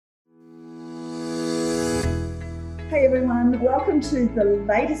Hey everyone, welcome to the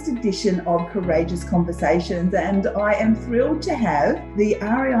latest edition of Courageous Conversations, and I am thrilled to have the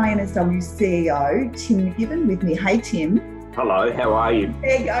REINSW CEO, Tim McGibbon, with me. Hey Tim. Hello, how are you?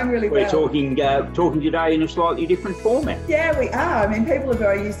 Yeah, I'm really well. We're talking today in a slightly different format. Yeah, we are. I mean, people are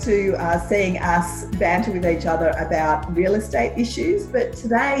very used to seeing us banter with each other about real estate issues, but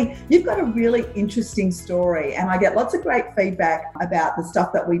today you've got a really interesting story, and I get lots of great feedback about the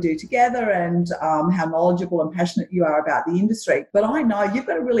stuff that we do together and how knowledgeable and passionate you are about the industry. But I know you've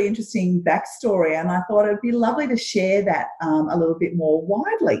got a really interesting backstory, and I thought it'd be lovely to share that a little bit more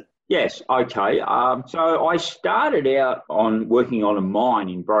widely. Yes, okay. So I started out on working on a mine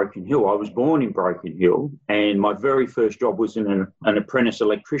in Broken Hill. I was born in Broken Hill, and my very first job was an apprentice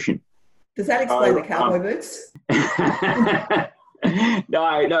electrician. Does that explain the cowboy boots?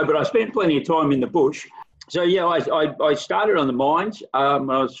 No, but I spent plenty of time in the bush. So yeah, I started on the mines when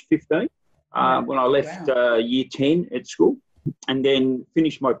I was 15, when I left year 10 at school, and then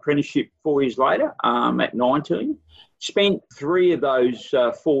finished my apprenticeship 4 years later at 19. Spent 3 of those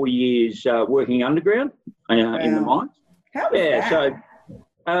 4 years working underground in the mines. How was that?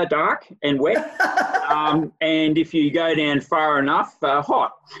 So dark and wet, and if you go down far enough,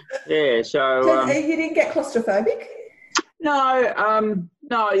 hot. Yeah. So you didn't get claustrophobic? No.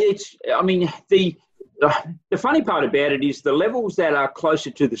 It's. I mean, the funny part about it is the levels that are closer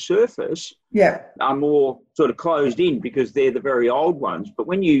to the surface, are more sort of closed in because they're the very old ones. But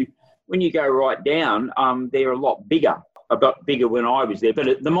when you go right down, they're a lot bigger when I was there.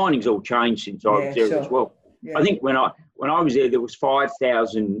 But the mining's all changed since I was there as well. Yeah. I think when I was there was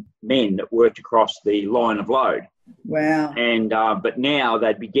 5,000 men that worked across the line of load. Wow. And but now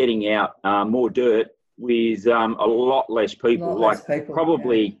they'd be getting out more dirt with a lot less people,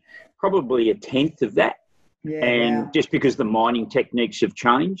 probably a tenth of that. Yeah, and just because the mining techniques have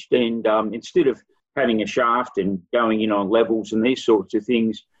changed, and instead of having a shaft and going in on levels and these sorts of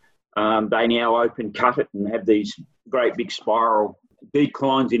things, they now open cut it and have these great big spiral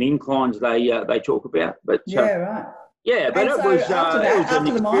declines and inclines they talk about. But right. Yeah, but it was an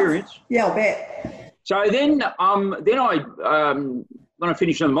experience. Yeah, I'll bet. So then when I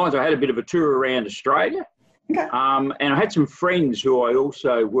finished on the mines, I had a bit of a tour around Australia. Okay. And I had some friends who I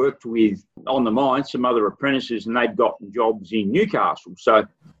also worked with on the mines, some other apprentices, and they'd gotten jobs in Newcastle. So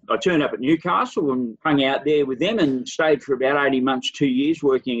I turned up at Newcastle and hung out there with them and stayed for about 18 months, 2 years,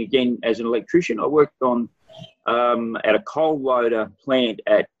 working again as an electrician. I worked on at a coal loader plant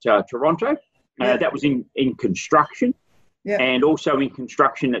at Toronto. That was in construction. Yeah. And also in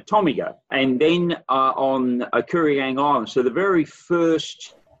construction at Tomago. And then on Kooragang Island. So the very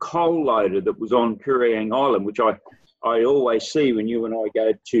first coal loader that was on Kooragang Island, which I always see when you and I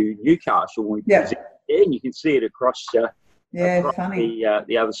go to Newcastle. When we visit there, and you can see it across the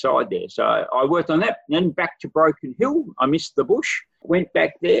other side there. So I worked on that. And then back to Broken Hill. I missed the bush. Went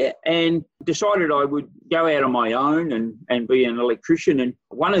back there and decided I would go out on my own and be an electrician. And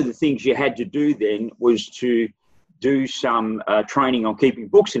one of the things you had to do then was to do some training on keeping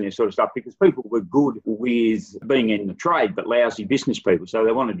books and this sort of stuff, because people were good with being in the trade but lousy business people, so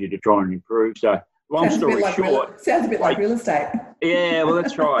they wanted you to try and improve. So long story short, sounds a bit like real estate. Yeah, well,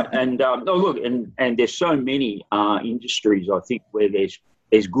 that's right. And and there's so many industries, I think, where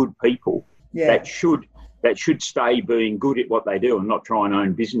there's good people that should stay being good at what they do and not try and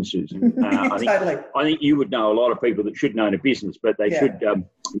own businesses. And, I think you would know a lot of people that shouldn't own a business, but they should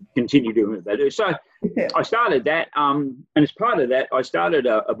continue doing what they do. So I started that, and as part of that, I started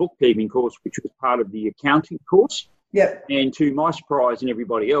a bookkeeping course, which was part of the accounting course. Yep. And to my surprise and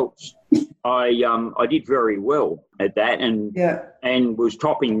everybody else, I did very well at that, and was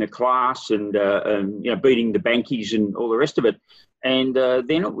topping the class and beating the bankies and all the rest of it. And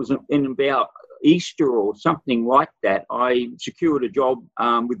then it was in about Easter or something like that, I secured a job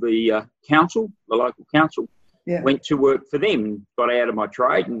with the council, the local council. Yeah. Went to work for them and got out of my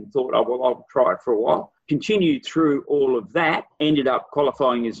trade and thought, I'll try it for a while. Continued through all of that, ended up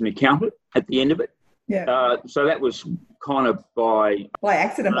qualifying as an accountant at the end of it. Yeah. So that was kind of by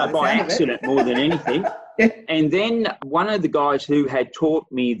accident. By accident more than anything. Yeah. And then one of the guys who had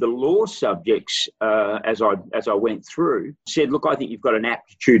taught me the law subjects as I went through said, look, I think you've got an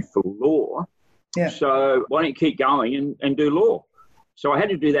aptitude for law. Yeah. So why don't you keep going and do law? So I had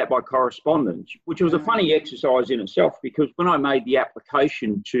to do that by correspondence, which was a funny exercise in itself, because when I made the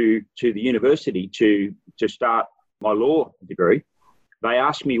application to the university to start my law degree, they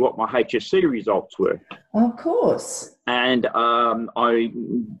asked me what my HSC results were. Of course. And I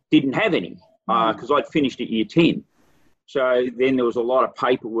didn't have any because I'd finished at year 10. So then there was a lot of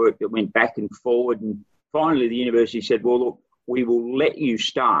paperwork that went back and forward. And finally the university said, well, look, we will let you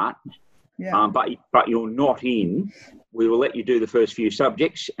start Yeah. But you're not in. We will let you do the first few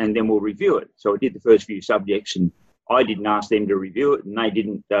subjects and then we'll review it. So I did the first few subjects and I didn't ask them to review it and they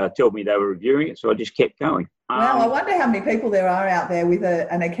didn't tell me they were reviewing it. So I just kept going. Well, I wonder how many people there are out there with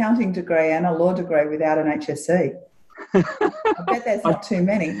an accounting degree and a law degree without an HSC. I bet there's not too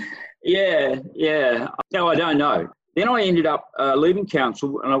many. Yeah. No, I don't know. Then I ended up leaving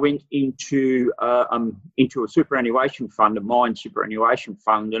council and I went into a superannuation fund, a mine superannuation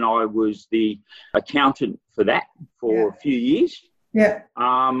fund, and I was the accountant for that for a few years. Yeah.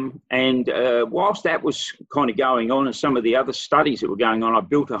 And whilst that was kind of going on and some of the other studies that were going on, I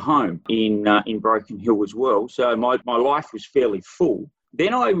built a home in Broken Hill as well. So my life was fairly full.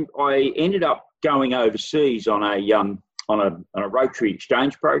 Then I ended up going overseas on a Rotary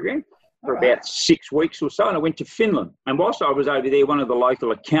exchange program for about 6 weeks or so, and I went to Finland. And whilst I was over there, one of the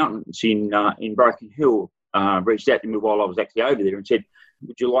local accountants in Broken Hill reached out to me while I was actually over there and said,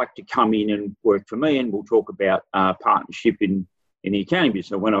 would you like to come in and work for me and we'll talk about partnership in the accounting business.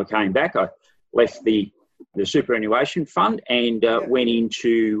 So when I came back, I left the superannuation fund and went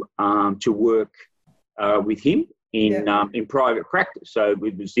into to work with him in private practice. So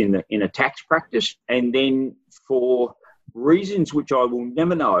it was in a tax practice. And then for reasons which I will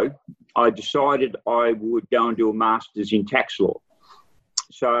never know, I decided I would go and do a master's in tax law.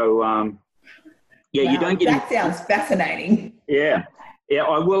 So, you don't get... That sounds fascinating. Yeah,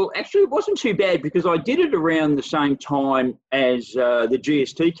 actually, it wasn't too bad because I did it around the same time as the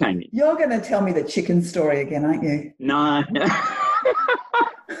GST came in. You're going to tell me the chicken story again, aren't you? No.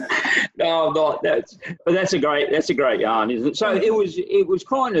 No, I'm not. That's a great yarn, isn't it? So it was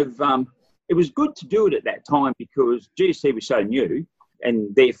kind of it was good to do it at that time because GST was so new,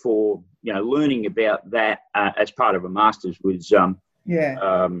 and therefore learning about that as part of a master's was So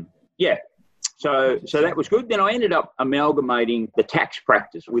that was good. Then I ended up amalgamating the tax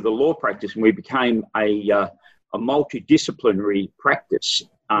practice with the law practice, and we became a multidisciplinary practice,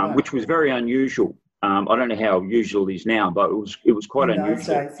 which was very unusual. I don't know how usual it is now, but it was quite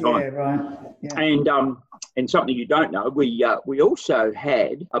unusual at the time. Yeah, right. Yeah. And something you don't know, we also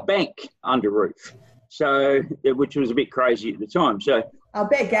had a bank under roof, so which was a bit crazy at the time. So I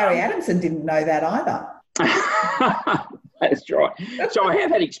bet Gary Adamson didn't know that either. That's right. So I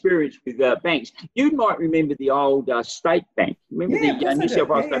have had experience with banks. You might remember the old State Bank. Remember the New South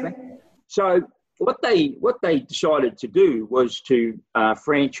Wales State Bank? So what they decided to do was to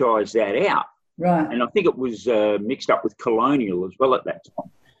franchise that out. Right. And I think it was mixed up with Colonial as well at that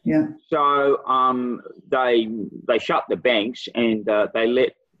time. Yeah. So they shut the banks and they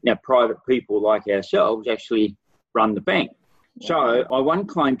let private people like ourselves actually run the bank. So I won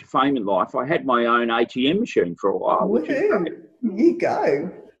claim to fame in life. I had my own ATM machine for a while. Woohoo! You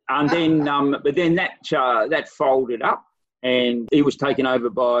go. And then, but then that folded up, and it was taken over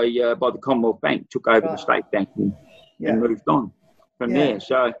by the Commonwealth Bank. Took over the State Bank and moved on from there.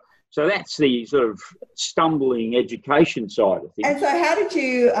 So that's the sort of stumbling education side of things. And so, how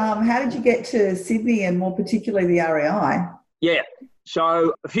did you get to Sydney, and more particularly the REI? Yeah.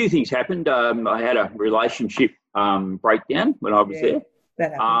 So a few things happened. I had a relationship breakdown when I was there.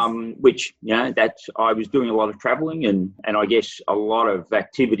 That happens. Which, I was doing a lot of travelling and I guess a lot of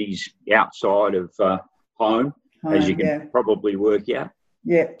activities outside of home, as you can probably work out.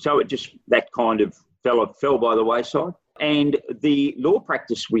 Yeah. So that kind of fell by the wayside. And the law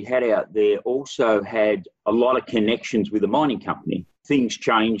practice we had out there also had a lot of connections with the mining company. Things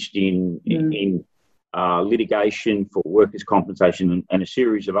changed in litigation for workers' compensation and a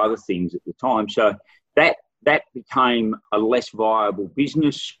series of other things at the time. So that became a less viable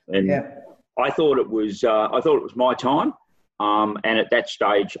business, and I thought it was my time. And at that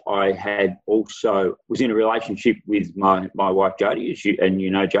stage, I had also was in a relationship with my wife Jodie, and you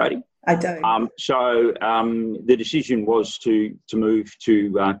know Jodie. I do. So the decision was to move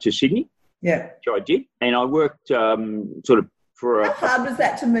to Sydney. Yeah, which I did, and I worked sort of for How hard was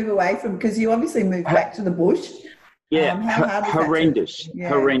that to move away from? Because you obviously moved back to the bush. Yeah, how hard was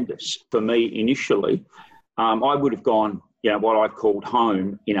horrendous for me initially. I would have gone, what I called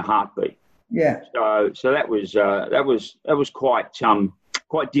home in a heartbeat. Yeah. So that was quite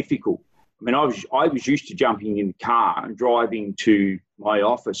difficult. I mean, I was used to jumping in the car and driving to my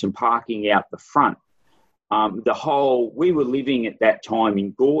office and parking out the front. We were living at that time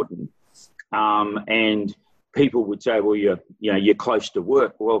in Gordon, and people would say, well, you're close to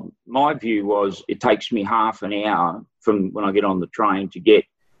work. Well, my view was it takes me half an hour from when I get on the train to get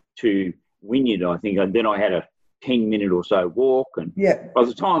to Wynyard, I think, and then I had a 10-minute or so walk. And by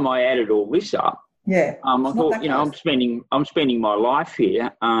the time I added all this up, I thought, I'm spending my life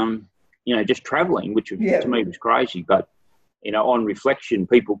here, just travelling, which to me was crazy. But on reflection,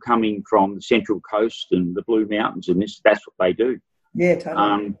 people coming from the Central Coast and the Blue Mountains and that's what they do. Yeah,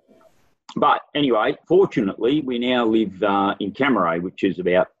 totally. But anyway, fortunately, we now live in Cammeray, which is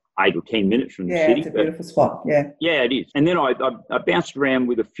about 8 or 10 minutes from the city. Yeah, it's a beautiful spot, yeah. Yeah, it is. And then I bounced around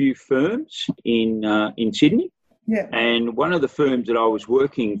with a few firms in Sydney. Yeah. And one of the firms that I was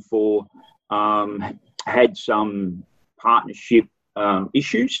working for had some partnership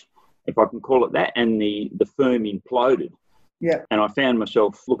issues, if I can call it that, and the firm imploded. Yeah. And I found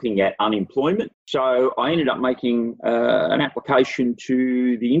myself looking at unemployment. So I ended up making an application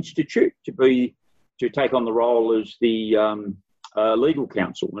to the Institute to take on the role as the legal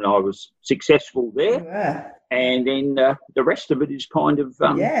counsel, and I was successful there. Yeah. And then the rest of it is kind of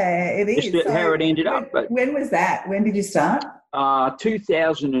it is. just how it ended up. But when was that? When did you start?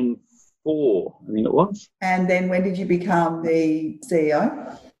 2004, I think it was. And then when did you become the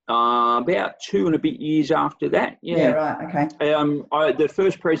CEO? About 2 and a bit years after that. Yeah, right. Okay. The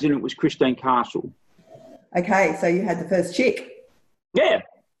first president was Christine Castle. Okay, so you had the first chick. Yeah.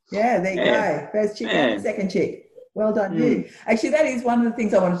 Yeah, there you go. First chick and the second chick. Well done, you. Actually, that is one of the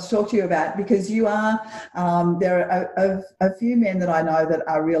things I wanted to talk to you about, because you are, there are a few men that I know that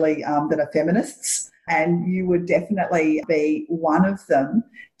are really, that are feminists, and you would definitely be one of them.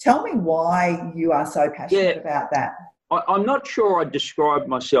 Tell me why you are so passionate about that. I'm not sure I'd describe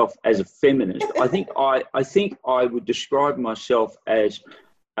myself as a feminist. I think I would describe myself as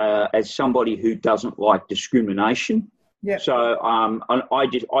somebody who doesn't like discrimination. Yeah. So I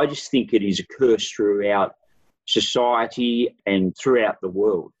just think it is a curse throughout society and throughout the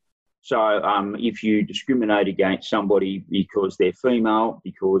world. So if you discriminate against somebody because they're female,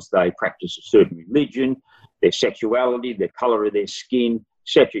 because they practice a certain religion, their sexuality, the colour of their skin,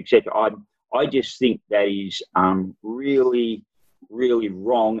 etc., I just think that is really, really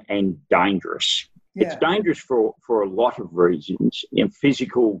wrong and dangerous. Yeah. It's dangerous for a lot of reasons,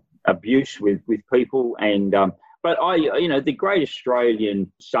 physical abuse with people, and but the great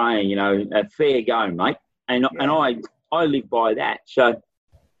Australian saying, fair go, mate, and I live by that. So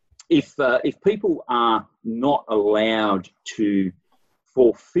if people are not allowed to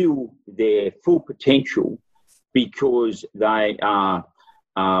fulfil their full potential because they are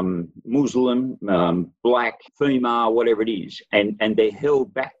Muslim, black, female, whatever it is, and they're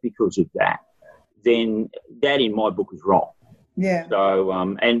held back because of that, then that in my book is wrong. Yeah. So,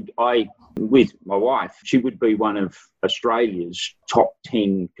 and I, with my wife, she would be one of Australia's top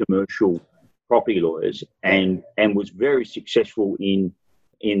 10 commercial property lawyers, and was very successful in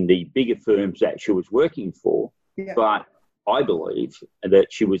the bigger firms that she was working for. Yeah. But I believe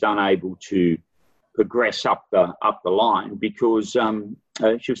that she was unable to progress up the line because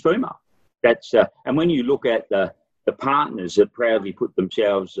she was female. That's and when you look at the partners that proudly put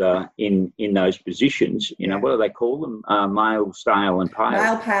themselves in those positions, what do they call them? Male, stale, and pale.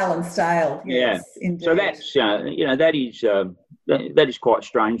 Male, pale, and stale. Yes, indeed. So that's that is quite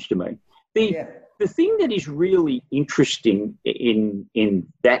strange to me. The thing that is really interesting in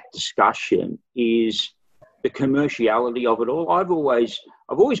that discussion is the commerciality of it all. I've always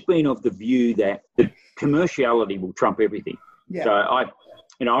been of the view that the commerciality will trump everything. Yeah. So I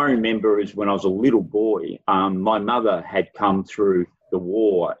remember as when I was a little boy, my mother had come through the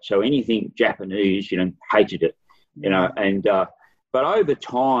war, so anything Japanese, hated it, and but over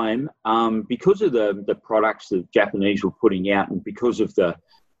time, because of the products that Japanese were putting out, and because of the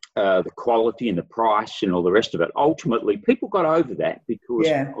quality and the price and all the rest of it, ultimately people got over that because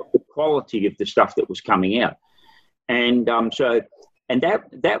of the quality of the stuff that was coming out. And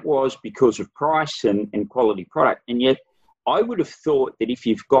that was because of price and quality product. And yet I would have thought that if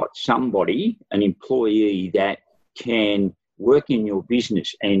you've got somebody, an employee that can work in your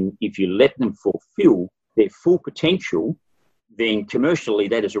business, and if you let them fulfill their full potential, then commercially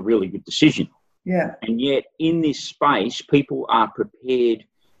that is a really good decision. Yeah. And yet in this space, people are prepared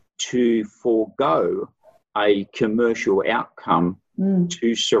to forego a commercial outcome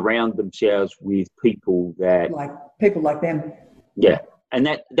to surround themselves with people like them. Yeah, and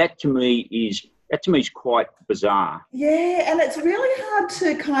that to me is quite bizarre. Yeah, and it's really hard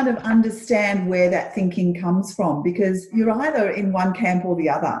to kind of understand where that thinking comes from, because you're either in one camp or the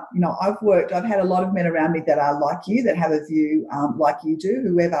other. I've had a lot of men around me that are like you, that have a view like you do.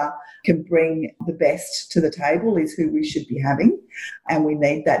 Whoever can bring the best to the table is who we should be having, and we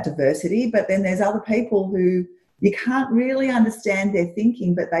need that diversity. But then there's other people who you can't really understand their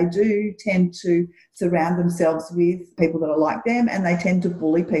thinking, but they do tend to surround themselves with people that are like them, and they tend to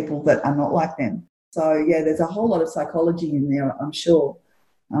bully people that are not like them. So, there's a whole lot of psychology in there, I'm sure,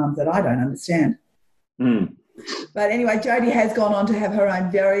 that I don't understand. But anyway, Jodie has gone on to have her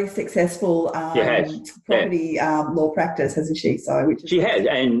own very successful property law practice, hasn't she? So, which is she has,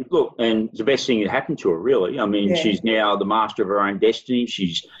 and look, and it's the best thing that happened to her, really. I mean, she's now the master of her own destiny.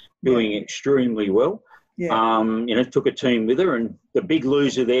 She's doing extremely well. Yeah. Took a team with her, and the big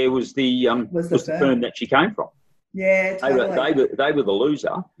loser there was the firm that she came from. Yeah, totally. They were the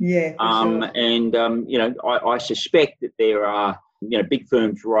loser. Yeah, for sure. And I suspect that there are big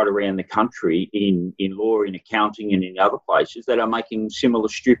firms right around the country in law, in accounting, and in other places that are making similar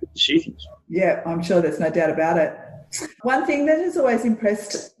stupid decisions. Yeah, I'm sure there's no doubt about it. One thing that has always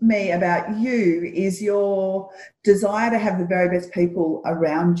impressed me about you is your desire to have the very best people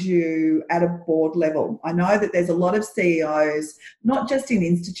around you at a board level. I know that there's a lot of CEOs, not just in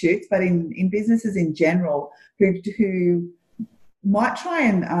institutes, but in businesses in general, who might try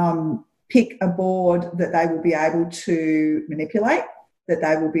and pick a board that they will be able to manipulate, that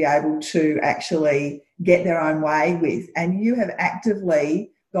they will be able to actually get their own way with. And you have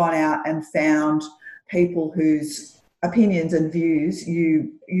actively gone out and found people whose opinions and views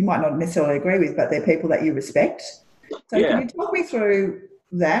you might not necessarily agree with, but they're people that you respect. So can you talk me through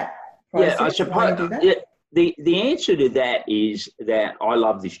that process? Yeah, I suppose the answer to that is that I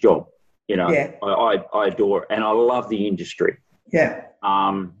love this job. I adore it, and I love the industry. Yeah.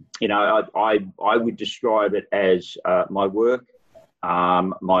 I would describe it as my work,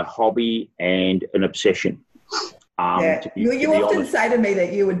 my hobby, and an obsession. You often say to me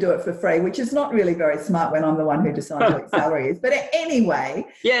that you would do it for free, which is not really very smart when I'm the one who decides what salary is. But anyway,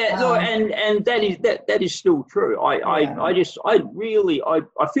 and that is still true. I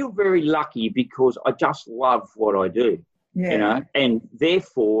feel very lucky because I just love what I do. Yeah. And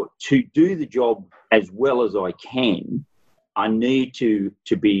therefore to do the job as well as I can, I need to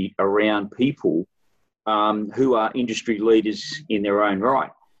be around people who are industry leaders in their own right.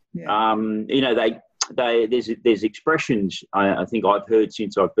 Yeah. There's expressions I think I've heard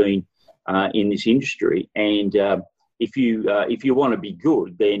since I've been in this industry, and if you want to be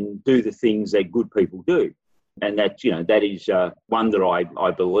good, then do the things that good people do, and that is one that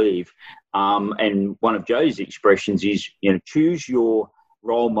I believe. And one of Joe's expressions is choose your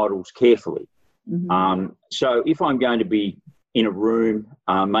role models carefully. Mm-hmm. So if I'm going to be in a room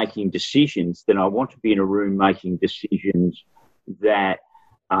making decisions, then I want to be in a room making decisions that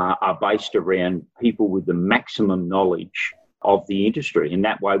are based around people with the maximum knowledge of the industry, and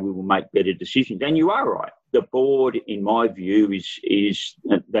that way we will make better decisions. And you are right. The board, in my view, is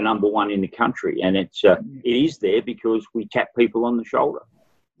the number one in the country, and it is there because we tap people on the shoulder.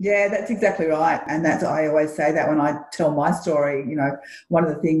 Yeah, that's exactly right. And I always say that when I tell my story, one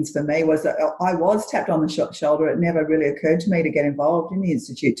of the things for me was that I was tapped on the shoulder. It never really occurred to me to get involved in the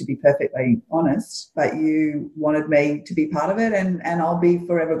Institute, to be perfectly honest, but you wanted me to be part of it, and I'll be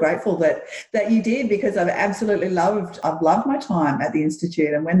forever grateful that you did, because I've loved my time at the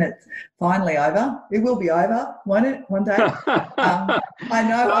Institute. And when it's finally over, it will be over, won't it, one day? I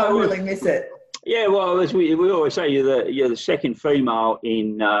know I'll really miss it. Yeah, well, as we always say, you're the second female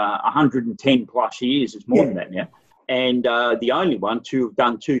in 110 plus years. It's more than that now, and the only one to have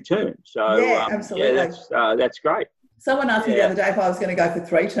done 2 terms. So absolutely, that's great. Someone asked me the other day if I was going to go for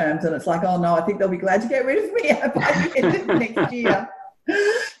 3 terms, and it's like, oh no, I think they'll be glad to get rid of me by the end of next year.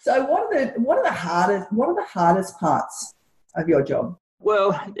 So, what are the hardest parts of your job?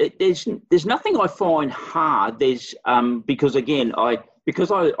 Well, there's nothing I find hard. There's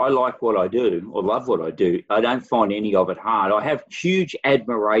because I like what I do or love what I do, I don't find any of it hard. I have huge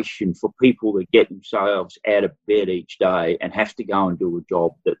admiration for people that get themselves out of bed each day and have to go and do a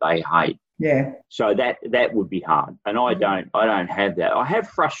job that they hate. Yeah. So that would be hard, and I don't have that. I have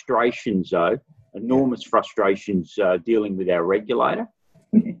frustrations though, enormous frustrations dealing with our regulator.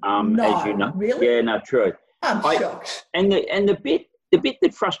 As you know, really? Yeah, no, true. I'm shocked. And the bit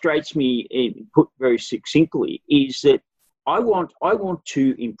that frustrates me, put very succinctly, is that I want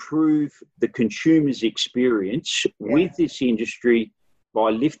to improve the consumer's experience with this industry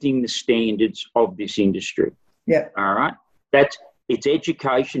by lifting the standards of this industry. Yeah. All right. It's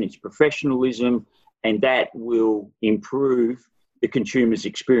education, it's professionalism, and that will improve the consumer's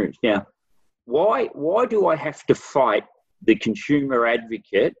experience. Now, why do I have to fight the consumer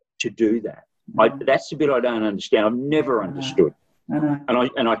advocate to do that? That's the bit I don't understand. I've never understood. I know.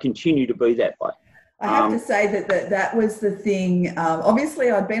 And I continue to be that way. I have to say that was the thing.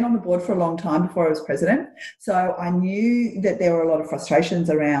 Obviously, I'd been on the board for a long time before I was president, so I knew that there were a lot of frustrations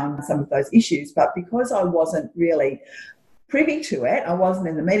around some of those issues. But because I wasn't really privy to it, I wasn't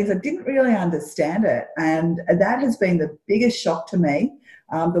in the meetings, I didn't really understand it. And that has been the biggest shock to me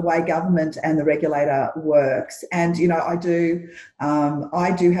the way government and the regulator works. And, you know, I do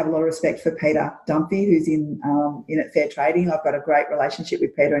have a lot of respect for Peter Dunphy, who's in at Fair Trading. I've got a great relationship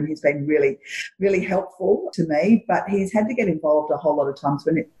with Peter, and he's been really, really helpful to me. But he's had to get involved a whole lot of times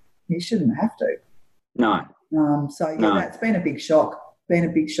when he shouldn't have to. No. That's been a big shock.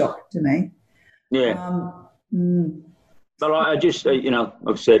 To me. Yeah. But I just,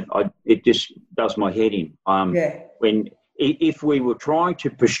 I've said, it just does my head in. If we were trying to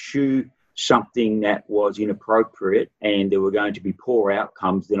pursue something that was inappropriate and there were going to be poor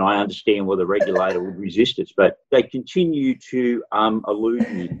outcomes, then I understand why the regulator would resist us. But they continue to elude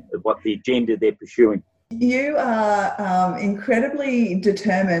me of what the agenda they're pursuing. You are incredibly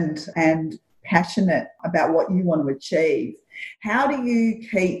determined and passionate about what you want to achieve. How do you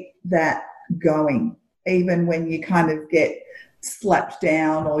keep that going, even when you kind of get slapped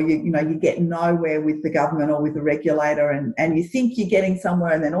down, or you get nowhere with the government or with the regulator, and you think you're getting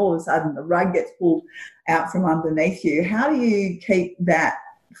somewhere, and then all of a sudden the rug gets pulled out from underneath you? How do you keep that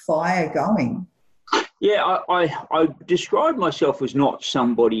fire going? Yeah, I describe myself as not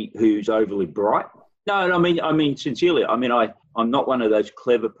somebody who's overly bright. No, I mean sincerely. I mean, I'm not one of those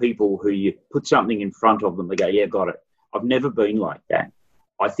clever people who you put something in front of them, they go, yeah, got it. I've never been like that.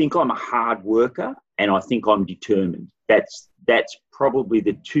 I think I'm a hard worker, and I think I'm determined. That's probably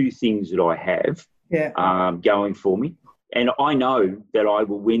the two things that I have going for me. And I know that I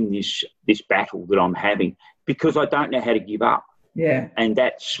will win this battle that I'm having, because I don't know how to give up. Yeah. And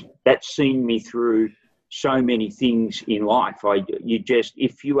that's seen me through so many things in life.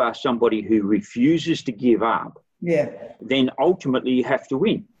 If you are somebody who refuses to give up, then ultimately you have to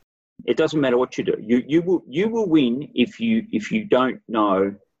win. It doesn't matter what you do. You will win if you don't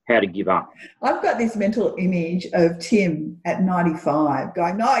know how to give up. I've got this mental image of Tim at 95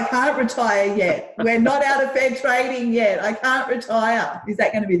 going, no, I can't retire yet. We're not out of fair trading yet. I can't retire. Is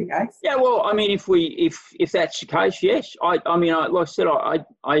that going to be the case? Yeah, well, I mean, if that's the case, yes. Like I said,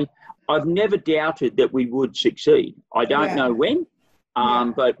 I've never doubted that we would succeed. I don't know when.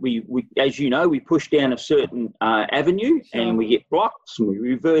 But we, as you know, we push down a certain avenue, and we get blocks, and we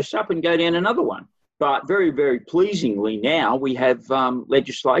reverse up and go down another one. But very, very pleasingly now we have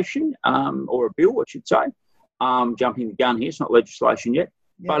legislation, or a bill, I should say. Jumping the gun here, it's not legislation yet,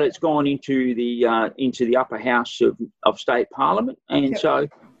 but it's gone into the upper house of state parliament, and so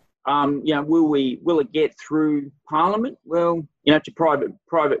will it get through parliament? Well, it's a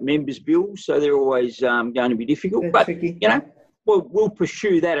private members' bill, so they're always going to be difficult. They're but tricky. We'll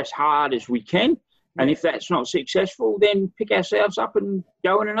pursue that as hard as we can. And if that's not successful, then pick ourselves up and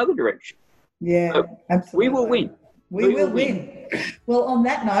go in another direction. Yeah, so absolutely. We will win. We will win. Well, on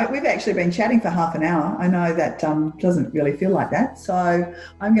that note, we've actually been chatting for half an hour. I know that doesn't really feel like that. So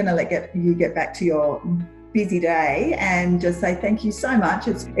I'm going to you get back to your busy day and just say thank you so much.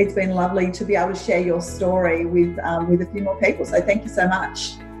 It's been lovely to be able to share your story with a few more people. So thank you so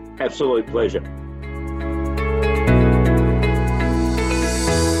much. Absolute pleasure.